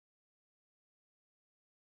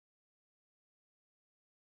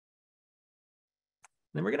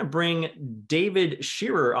Then we're going to bring David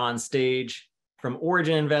Scherer on stage from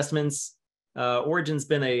Origin Investments. Origin's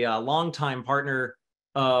been a longtime partner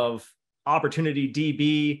of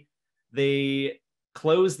OpportunityDB. They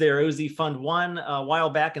closed their OZ Fund 1 a while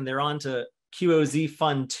back, and they're on to QOZ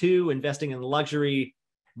Fund 2, investing in luxury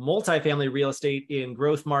multifamily real estate in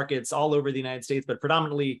growth markets all over the United States, but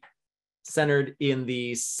predominantly centered in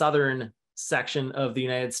the southern section of the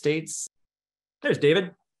United States. There's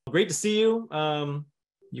David. Great to see you.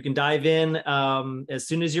 You can dive in as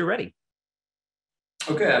soon as you're ready.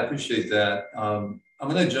 Okay, I appreciate that. I'm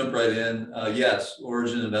going to jump right in. Yes,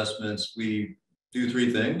 Origin Investments, we do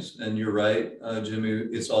three things, and you're right, Jimmy,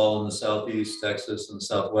 it's all in the Southeast, Texas, and the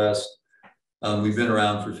Southwest. We've been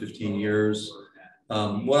around for 15 years.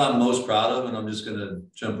 What I'm most proud of, and I'm just going to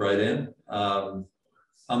jump right in, I'm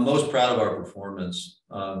most proud of our performance.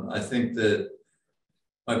 I think that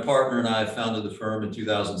my partner and I founded the firm in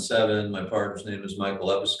 2007. My partner's name is Michael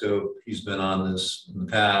Episcope. He's been on this in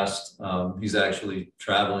the past. He's actually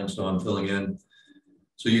traveling, so I'm filling in.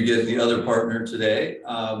 So you get the other partner today.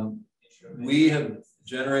 We have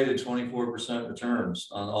generated 24% returns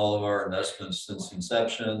on all of our investments since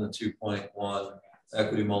inception, the 2.1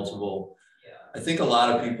 equity multiple. I think a lot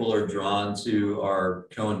of people are drawn to our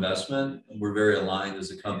co-investment. We're very aligned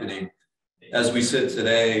as a company. As we sit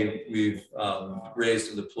today, we've raised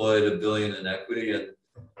and deployed $1 billion in equity, and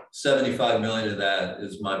 75 million of that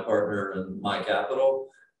is my partner and my capital,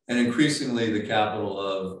 and increasingly the capital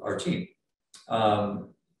of our team.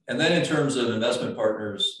 And then in terms of investment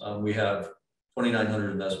partners, we have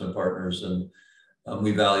 2,900 investment partners, and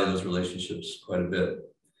we value those relationships quite a bit.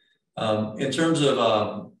 In terms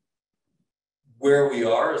of where we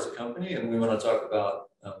are as a company, and we want to talk about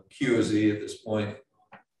QOZ at this point.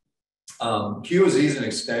 QOZ is an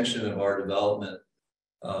extension of our development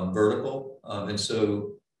vertical. And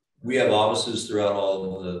so we have offices throughout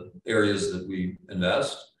all of the areas that we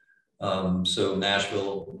invest. So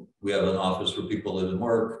Nashville, we have an office where people live and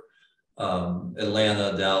work.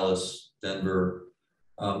 Atlanta, Dallas, Denver.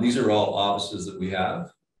 These are all offices that we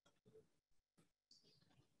have.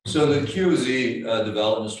 So the QOZ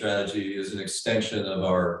development strategy is an extension of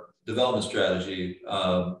our development strategy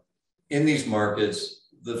in these markets.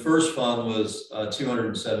 The first fund was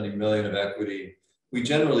 270 million of equity. We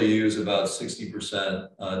generally use about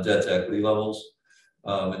 60% debt to equity levels.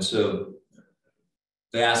 And so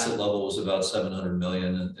the asset level was about 700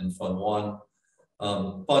 million in Fund 1.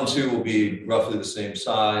 Fund 2 will be roughly the same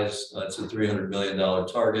size. It's a $300 million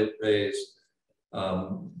target raise.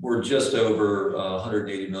 We're just over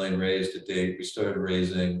 180 million raised to date. We started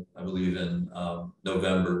raising, I believe, in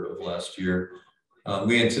November of last year.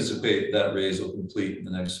 We anticipate that raise will complete in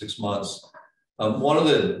the next 6 months. One of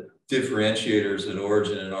the differentiators at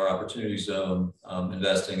Origin in our opportunity zone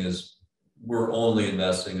investing is we're only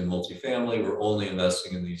investing in multifamily. We're only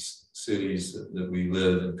investing in these cities that we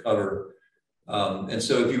live and cover. And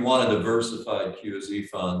so if you want a diversified QOZ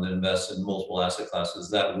fund that invests in multiple asset classes,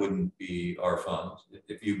 that wouldn't be our fund.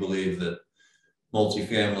 If you believe that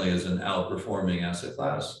multifamily is an outperforming asset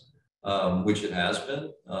class, which it has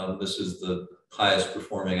been, this is the highest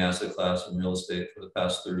performing asset class in real estate for the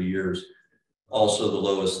past 30 years. Also the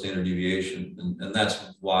lowest standard deviation. And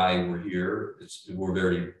that's why we're here. We're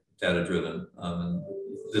very data driven. And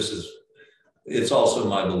it's also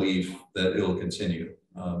my belief that it'll continue.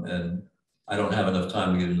 And I don't have enough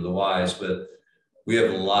time to get into the whys, but we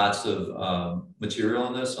have lots of material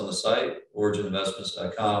on this on the site,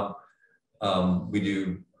 origininvestments.com. We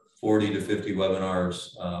do 40 to 50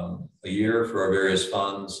 webinars a year for our various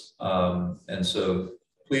funds. And so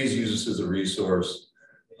please use this as a resource.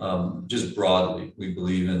 Just broadly, we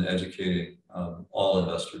believe in educating all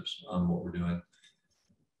investors on what we're doing.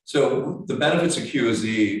 So the benefits of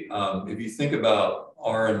QOZ, if you think about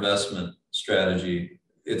our investment strategy,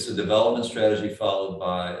 it's a development strategy followed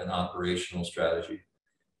by an operational strategy.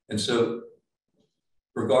 And so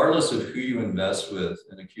regardless of who you invest with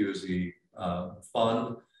in a QOZ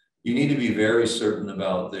fund, you need to be very certain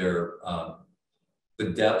about their the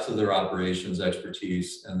depth of their operations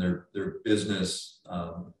expertise and their business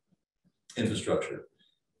infrastructure.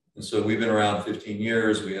 And so we've been around 15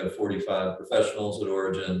 years. We have 45 professionals at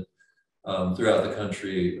Origin throughout the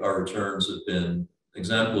country. Our returns have been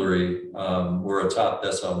exemplary. We're a top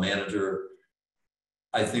decile manager.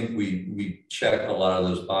 I think we check a lot of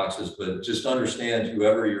those boxes, but just understand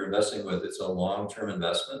whoever you're investing with, it's a long-term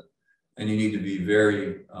investment, and you need to be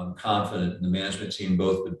very confident in the management team,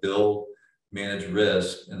 both to build, manage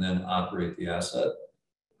risk, and then operate the asset.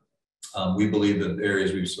 We believe that the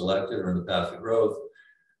areas we've selected are in the path of growth.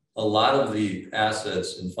 A lot of the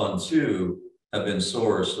assets in Fund 2 have been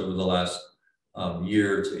sourced over the last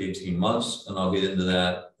year to 18 months, and I'll get into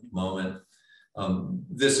that in a moment.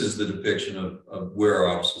 This is the depiction of where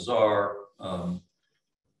our offices are.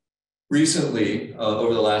 Recently,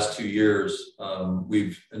 over the last 2 years,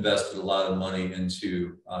 we've invested a lot of money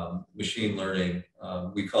into machine learning.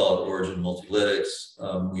 We call it Origin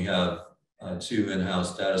Multilytics. We have 2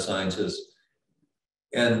 in-house data scientists.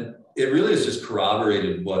 And it really has just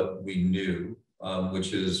corroborated what we knew,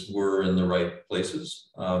 which is we're in the right places.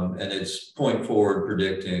 And it's point forward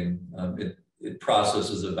predicting. It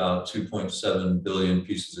processes about 2.7 billion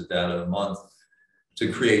pieces of data a month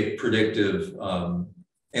to create predictive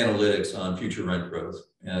analytics on future rent growth.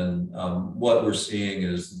 And what we're seeing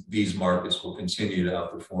is these markets will continue to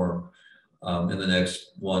outperform in the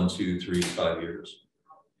next 1, 2, 3, 5 years.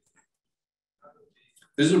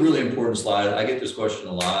 This is a really important slide. I get this question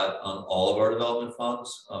a lot on all of our development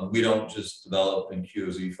funds. We don't just develop in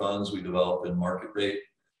QOZ funds, we develop in market rate,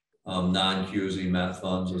 non-QOZ MAT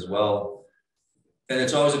funds as well. And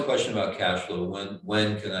it's always a question about cash flow.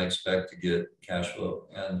 When can I expect to get cash flow?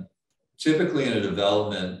 And typically in a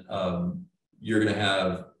development, you're going to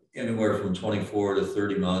have anywhere from 24 to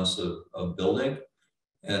 30 months of building,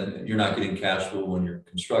 and you're not getting cash flow when you're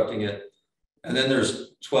constructing it. And then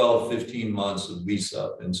there's 12, 15 months of lease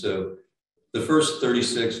up. And so the first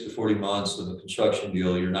 36 to 40 months of a construction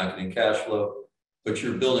deal, you're not getting cash flow, but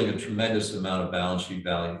you're building a tremendous amount of balance sheet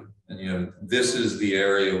value. And this is the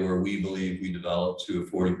area where we believe we develop to a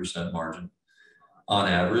 40% margin on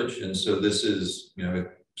average. And so this is,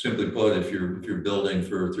 simply put, if you're building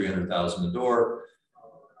for $300,000 a door,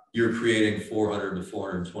 you're creating $400,000 to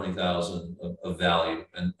 $420,000 of value,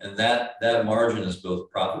 and that margin is both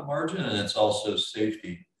profit margin and it's also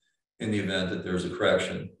safety in the event that there's a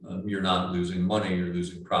correction. You're not losing money, you're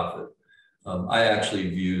losing profit. I actually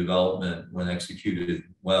view development, when executed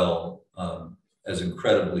well, as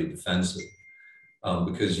incredibly defensive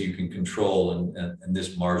because you can control and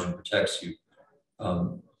this margin protects you.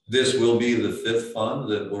 This will be the 5th fund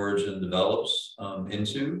that Origin develops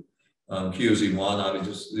into. QOZ1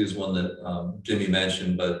 obviously is one that Jimmy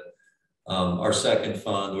mentioned, but our 2nd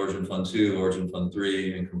fund, Origin Fund 2, Origin Fund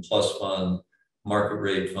 3, Income Plus Fund, Market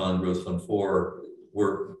Rate Fund, Growth Fund 4,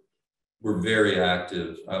 we're very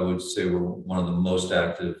active. I would say we're one of the most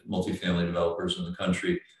active multifamily developers in the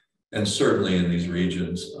country, and certainly in these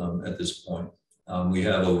regions at this point. We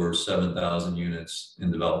have over 7,000 units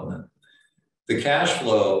in development. The cash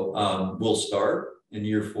flow will start in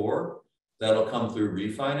year 4. That'll come through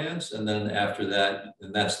refinance. And then after that,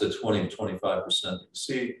 and that's the 20 to 25% that you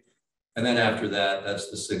see. And then after that, that's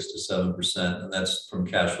the 6 to 7%. And that's from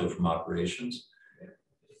cash flow from operations.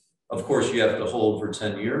 Of course, you have to hold for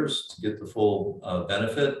 10 years to get the full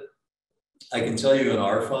benefit. I can tell you in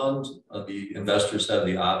our fund, the investors have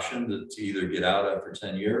the option to either get out after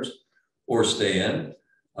 10 years or stay in.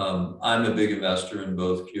 I'm a big investor in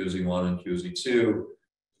both QOZ1 and QOZ2.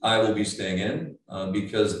 I will be staying in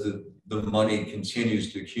because the money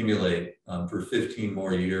continues to accumulate for 15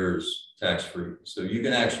 more years tax-free. So you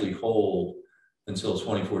can actually hold until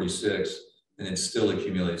 2046 and it still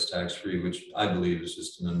accumulates tax-free, which I believe is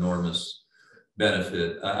just an enormous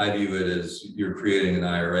benefit. I view it as you're creating an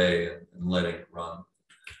IRA and letting it run.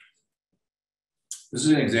 This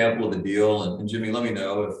is an example of a deal, and Jimmy, let me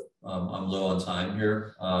know if I'm low on time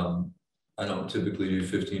here. I don't typically do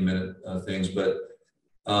 15-minute things, but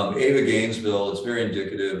Ava Gainesville, it's very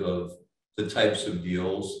indicative of the types of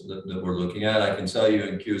deals that we're looking at. I can tell you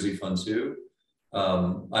in QOZ Fund 2,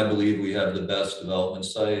 I believe we have the best development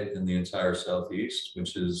site in the entire Southeast,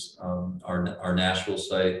 which is our Nashville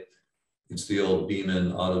site. It's the old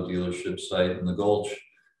Beeman auto dealership site in the Gulch.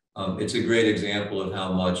 It's a great example of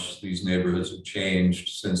how much these neighborhoods have changed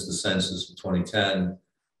since the census of 2010.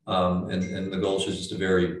 And the Gulch is just a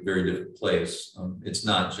very, very different place. It's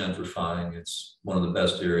not gentrifying. It's one of the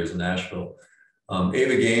best areas in Nashville.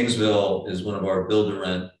 Ava Gainesville is one of our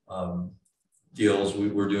build-to-rent deals.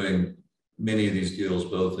 We're doing many of these deals,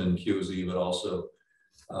 both in QOZ, but also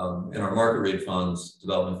in our market rate funds,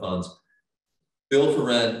 development funds. Build for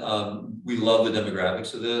rent, we love the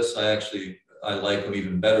demographics of this. I like them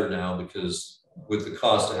even better now because with the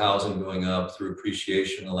cost of housing going up through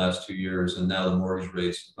appreciation in the last 2 years, and now the mortgage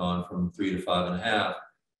rates have gone from 3 to 5.5,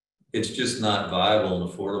 it's just not viable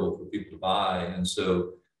and affordable for people to buy. And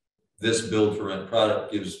so this build for rent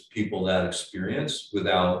product gives people that experience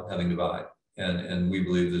without having to buy. And we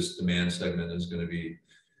believe this demand segment is going to be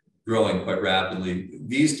growing quite rapidly.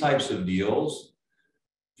 These types of deals,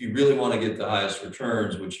 if you really want to get the highest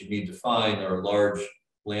returns, what you need to find are large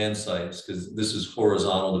land sites, because this is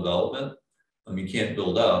horizontal development. You can't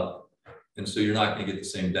build up. And so you're not going to get the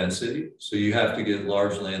same density. So you have to get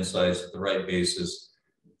large land sites at the right basis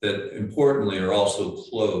that importantly are also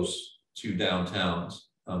close to downtowns.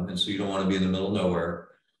 And so you don't want to be in the middle of nowhere.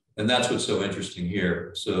 And that's what's so interesting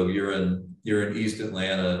here. So you're in East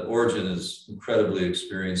Atlanta. Origin is incredibly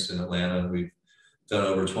experienced in Atlanta. We've done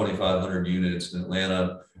over 2,500 units in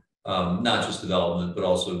Atlanta, not just development, but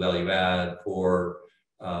also value add, core.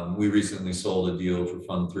 We recently sold a deal for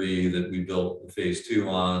Fund 3 that we built phase 2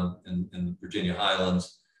 on in Virginia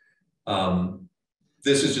Highlands.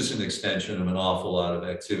 This is just an extension of an awful lot of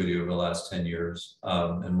activity over the last 10 years,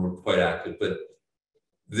 and we're quite active. But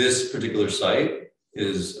this particular site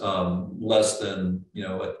is less than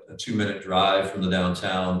a 2-minute drive from the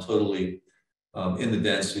downtown, totally in the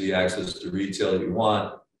density, access to retail that you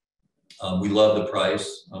want. We love the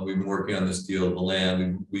price. We've been working on this deal of the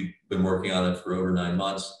land. We've been working on it for over 9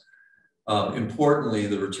 months. Importantly,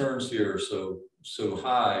 the returns here are so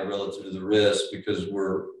high relative to the risk because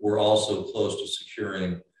we're also close to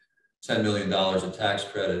securing $10 million in tax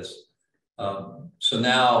credits. So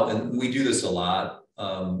now, and we do this a lot.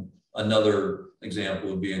 Another example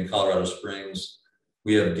would be in Colorado Springs.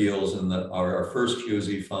 We have deals in our first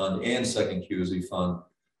QOZ fund and second QOZ fund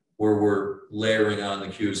where we're layering on the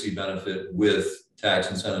QOZ benefit with tax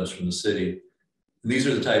incentives from the city. And these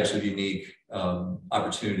are the types of unique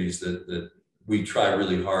opportunities that we try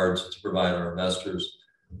really hard to provide our investors.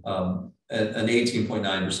 An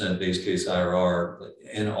 18.9% base case IRR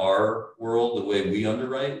in our world, the way we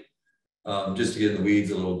underwrite, just to get in the weeds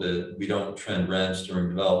a little bit, we don't trend rents during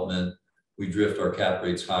development. We drift our cap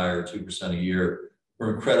rates higher, 2% a year.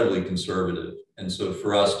 We're incredibly conservative. And so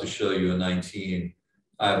for us to show you a 19,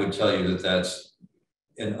 I would tell you that that's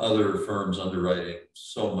in other firms underwriting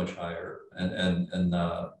so much higher. And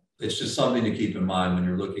it's just something to keep in mind when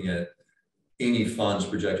you're looking at any fund's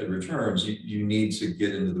projected returns. You need to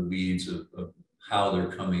get into the weeds of how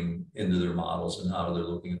they're coming into their models and how they're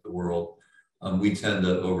looking at the world. We tend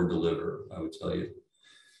to over deliver, I would tell you.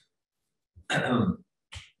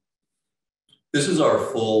 This is our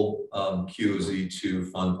full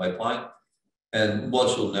QOZ2 fund pipeline. And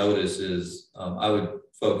what you'll notice is I would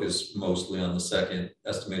focus mostly on the second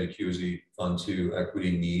estimated QOZ Fund 2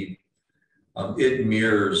 equity need. It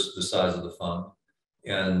mirrors the size of the fund.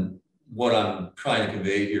 And what I'm trying to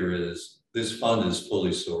convey here is this fund is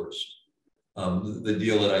fully sourced. The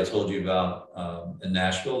deal that I told you about in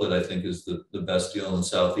Nashville that I think is the best deal in the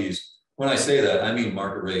Southeast. When I say that, I mean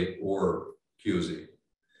market rate or QOZ,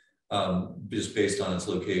 just based on its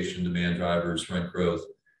location, demand drivers, rent growth.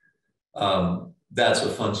 That's a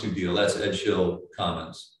Fund 2 deal. That's Ed Schill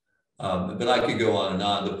comments. But I could go on and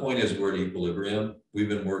on. The point is we're at equilibrium. We've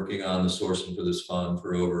been working on the sourcing for this fund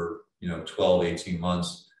for over 12, 18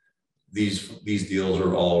 months. These deals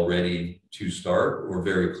are all ready to start or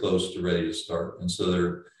very close to ready to start. And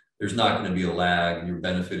so there's not going to be a lag. You're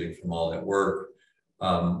benefiting from all that work.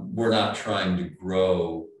 We're not trying to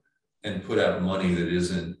grow and put out money that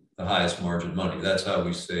isn't the highest margin money. That's how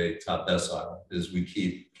we stay top decile, is we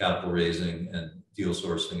keep capital raising and deal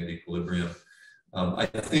sourcing at equilibrium. I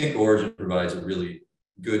think Origin provides a really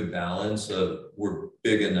good balance of we're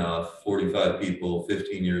big enough, 45 people,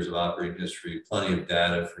 15 years of operating history, plenty of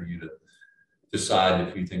data for you to decide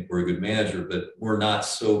if you think we're a good manager, but we're not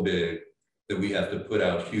so big that we have to put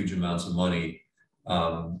out huge amounts of money.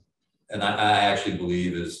 And I actually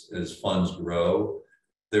believe as funds grow,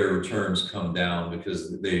 their returns come down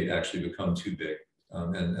because they actually become too big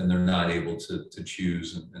and they're not able to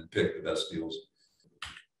choose and pick the best deals.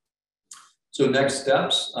 So next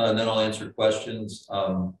steps, and then I'll answer questions.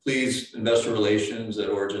 Please, investor relations at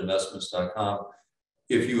origininvestments.com.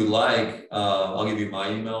 If you would like, I'll give you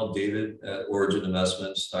my email,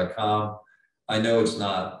 david@origininvestments.com. I know it's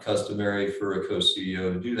not customary for a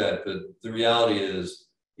co-CEO to do that, but the reality is,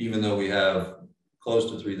 even though we have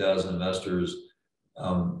close to 3,000 investors,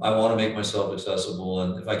 I want to make myself accessible.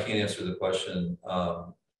 And if I can't answer the question,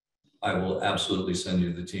 I will absolutely send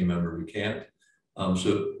you the team member who can't.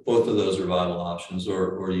 So both of those are viable options,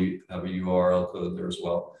 or you have a URL code there as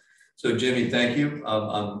well. So Jimmy, thank you.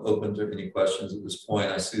 I'm open to any questions at this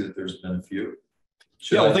point. I see that there's been a few.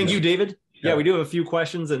 Thank you, David. Yeah, we do have a few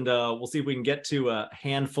questions, and we'll see if we can get to a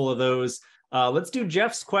handful of those. Let's do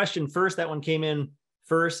Jeff's question first. That one came in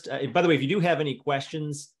first. By the way, if you do have any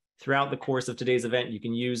questions throughout the course of today's event, you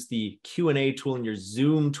can use the Q&A tool in your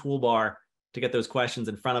Zoom toolbar to get those questions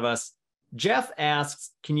in front of us. Jeff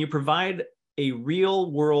asks, can you provide a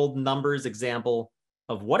real world numbers example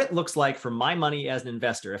of what it looks like for my money as an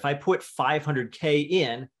investor? If I put 500K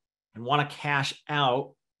in and want to cash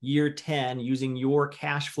out year 10 using your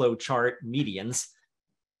cash flow chart medians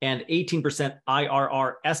and 18%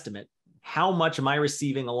 IRR estimate, how much am I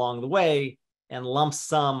receiving along the way, and lump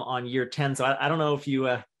sum on year 10. So I don't know if you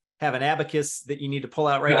have an abacus that you need to pull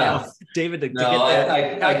out right now, David, to get that.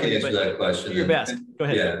 I can answer that question. Do your best. Go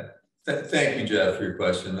ahead. Yeah. Thank you, Jeff, for your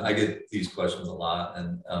question. I get these questions a lot,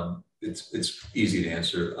 and it's easy to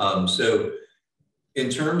answer. So in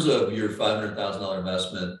terms of your $500,000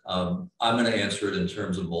 investment, I'm going to answer it in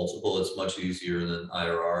terms of multiple. It's much easier than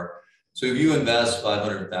IRR. So if you invest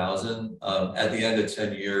 500,000, at the end of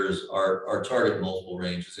 10 years, our target multiple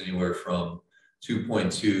range is anywhere from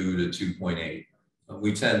 2.2 to 2.8.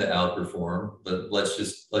 We tend to outperform, but let's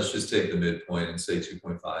just take the midpoint and say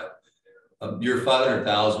 2.5. Your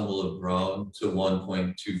 500,000 will have grown to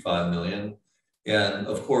 1.25 million, and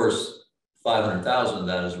of course, 500,000 of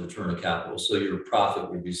that is return of capital. So your profit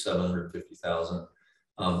will be 750,000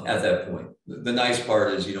 at that point. The nice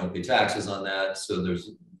part is you don't pay taxes on that, so there's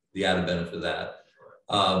the added benefit of that.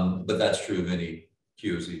 But that's true of any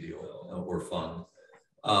QOZ deal or fund.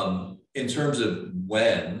 In terms of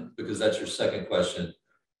when, because that's your second question,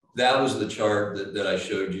 that was the chart that I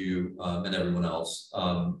showed you and everyone else.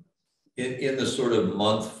 In the sort of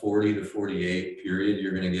month 40 to 48 period,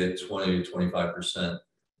 you're going to get 20 to 25%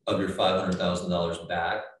 of your $500,000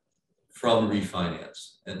 back from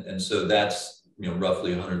refinance. And so that's,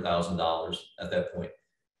 roughly $100,000 at that point.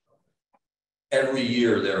 Every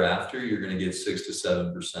year thereafter, you're going to get 6 to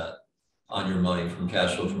 7% on your money from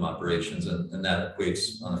cash flow from operations. And that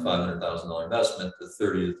equates on a $500,000 investment to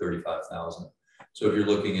 30 to 35,000. So if you're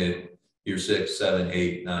looking at year 6, 7,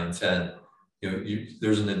 8, 9, 10,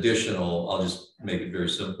 there's an additional, I'll just make it very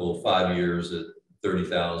simple, 5 years at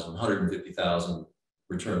 30,000, 150,000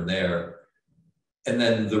 return there. And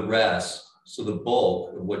then the rest, so the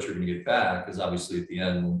bulk of what you're going to get back is obviously at the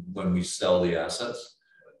end when we sell the assets.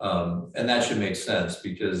 And that should make sense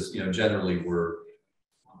because, generally we're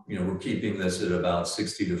keeping this at about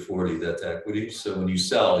 60 to 40 debt to equity. So when you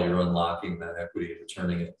sell, you're unlocking that equity and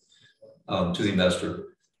returning it to the investor.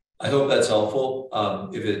 I hope that's helpful.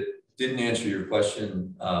 If it didn't answer your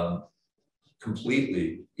question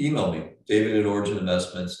completely, email me, David at Origin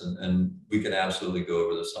Investments, and we can absolutely go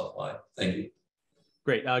over this offline. Thank you.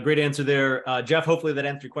 Great. Great answer there. Jeff, hopefully that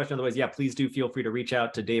answered your question. Otherwise, yeah, please do feel free to reach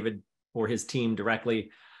out to David or his team directly.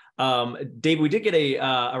 Dave, we did get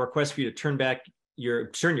a request for you to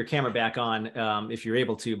turn your camera back on if you're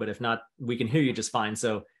able to, but if not, we can hear you just fine.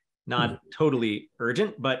 So not totally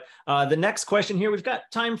urgent, but the next question here, we've got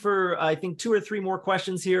time for, I think, 2 or 3 more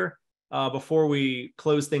questions here before we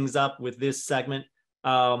close things up with this segment.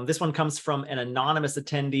 This one comes from an anonymous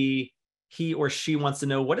attendee. He or she wants to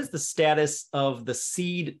know, what is the status of the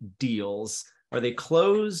seed deals? Are they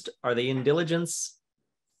closed? Are they in diligence?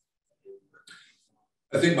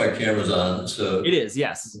 I think my camera's on. So it is,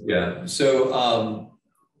 yes. Yeah. So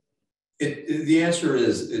the answer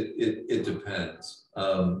is it depends.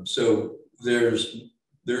 So there's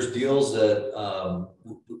deals that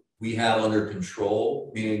we have under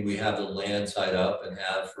control, meaning we have the land tied up and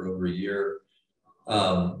have for over a year.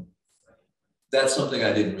 That's something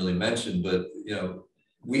I didn't really mention, but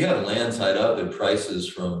we have land tied up at prices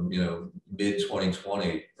from mid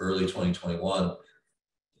 2020, early 2021.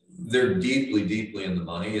 They're deeply, deeply in the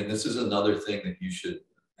money. And this is another thing that you should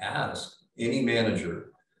ask any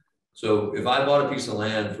manager. So if I bought a piece of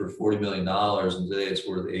land for $40 million and today it's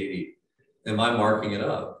worth 80, am I marking it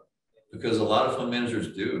up? Because a lot of fund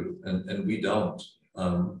managers do, and we don't.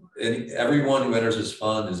 And everyone who enters this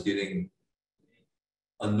fund is getting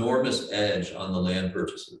enormous edge on the land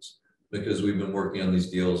purchases because we've been working on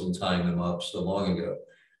these deals and tying them up so long ago.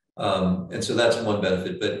 And so that's one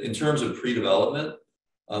benefit. But in terms of pre-development,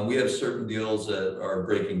 we have certain deals that are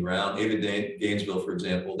breaking ground. David Gainesville, for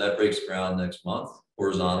example, that breaks ground next month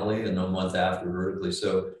horizontally and a month after vertically.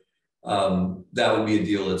 So that would be a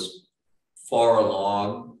deal that's far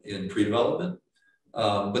along in pre-development.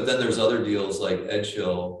 But then there's other deals like Edge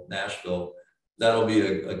Hill, Nashville. That'll be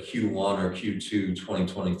a Q1 or Q2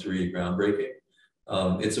 2023 groundbreaking.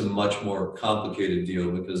 It's a much more complicated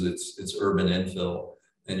deal because it's urban infill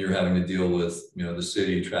and you're having to deal with the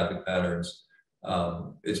city traffic patterns.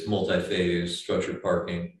 It's multi-phase structured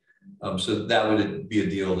parking. So that would be a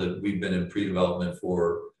deal that we've been in pre-development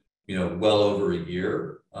for well over a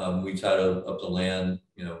year. We tied up the land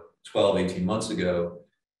 12, 18 months ago.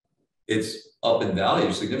 It's up in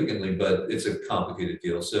value significantly, but it's a complicated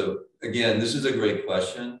deal. So again, this is a great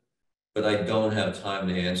question, but I don't have time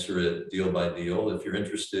to answer it deal by deal. If you're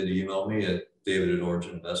interested, email me at David at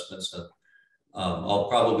Origin Investments, and I'll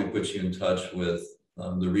probably put you in touch with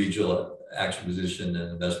the regional acquisition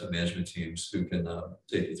and investment management teams who can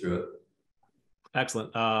take you through it.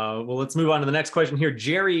 Excellent. Well, let's move on to the next question here.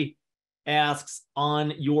 Jerry asks,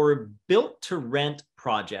 on your built to rent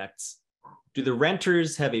projects, do the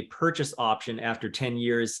renters have a purchase option after 10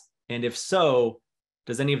 years? And if so,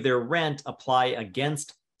 does any of their rent apply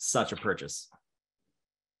against such a purchase?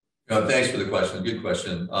 Thanks for the question. Good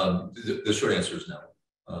question. The short answer is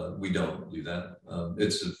no. We don't do that.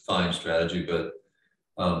 It's a fine strategy, but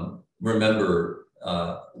remember,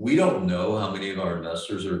 we don't know how many of our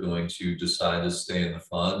investors are going to decide to stay in the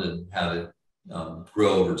fund and have it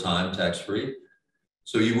grow over time tax-free.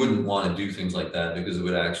 So you wouldn't want to do things like that because it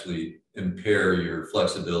would actually impair your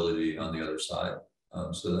flexibility on the other side.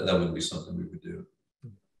 So that wouldn't be something we would do.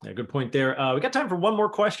 Yeah, good point there. We got time for one more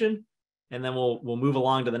question, and then we'll move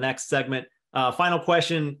along to the next segment. Final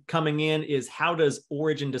question coming in is, how does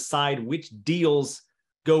Origin decide which deals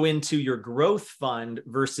go into your growth fund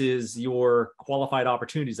versus your qualified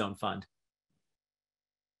opportunity zone fund?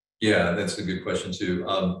 Yeah, that's a good question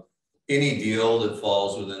too. Any deal that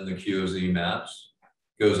falls within the QOZ maps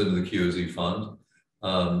goes into the QOZ fund.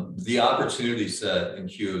 The opportunity set in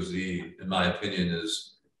QOZ, in my opinion,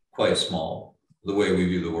 is quite small, the way we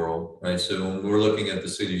view the world, right? So when we're looking at the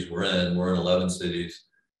cities we're in 11 cities,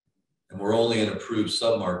 and we're only in approved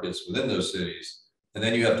submarkets within those cities. And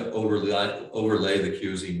then you have to overlay the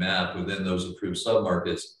QOZ map within those approved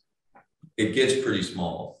submarkets. It gets pretty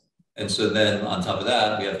small. And so then on top of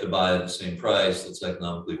that, we have to buy at the same price that's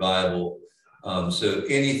economically viable. So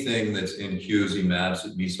anything that's in QOZ maps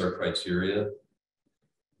that meets our criteria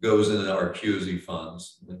goes into our QOZ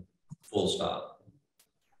funds, full stop.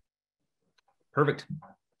 Perfect.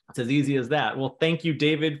 It's as easy as that. Well, thank you,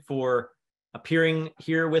 David, for appearing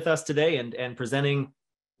here with us today and presenting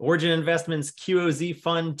Origin Investments QOZ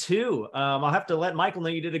Fund 2. I'll have to let Michael know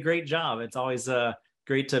you did a great job. It's always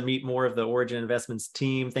great to meet more of the Origin Investments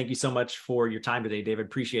team. Thank you so much for your time today, David.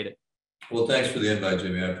 Appreciate it. Well, thanks for the invite,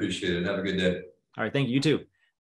 Jimmy. I appreciate it. Have a good day. All right. Thank you. You too.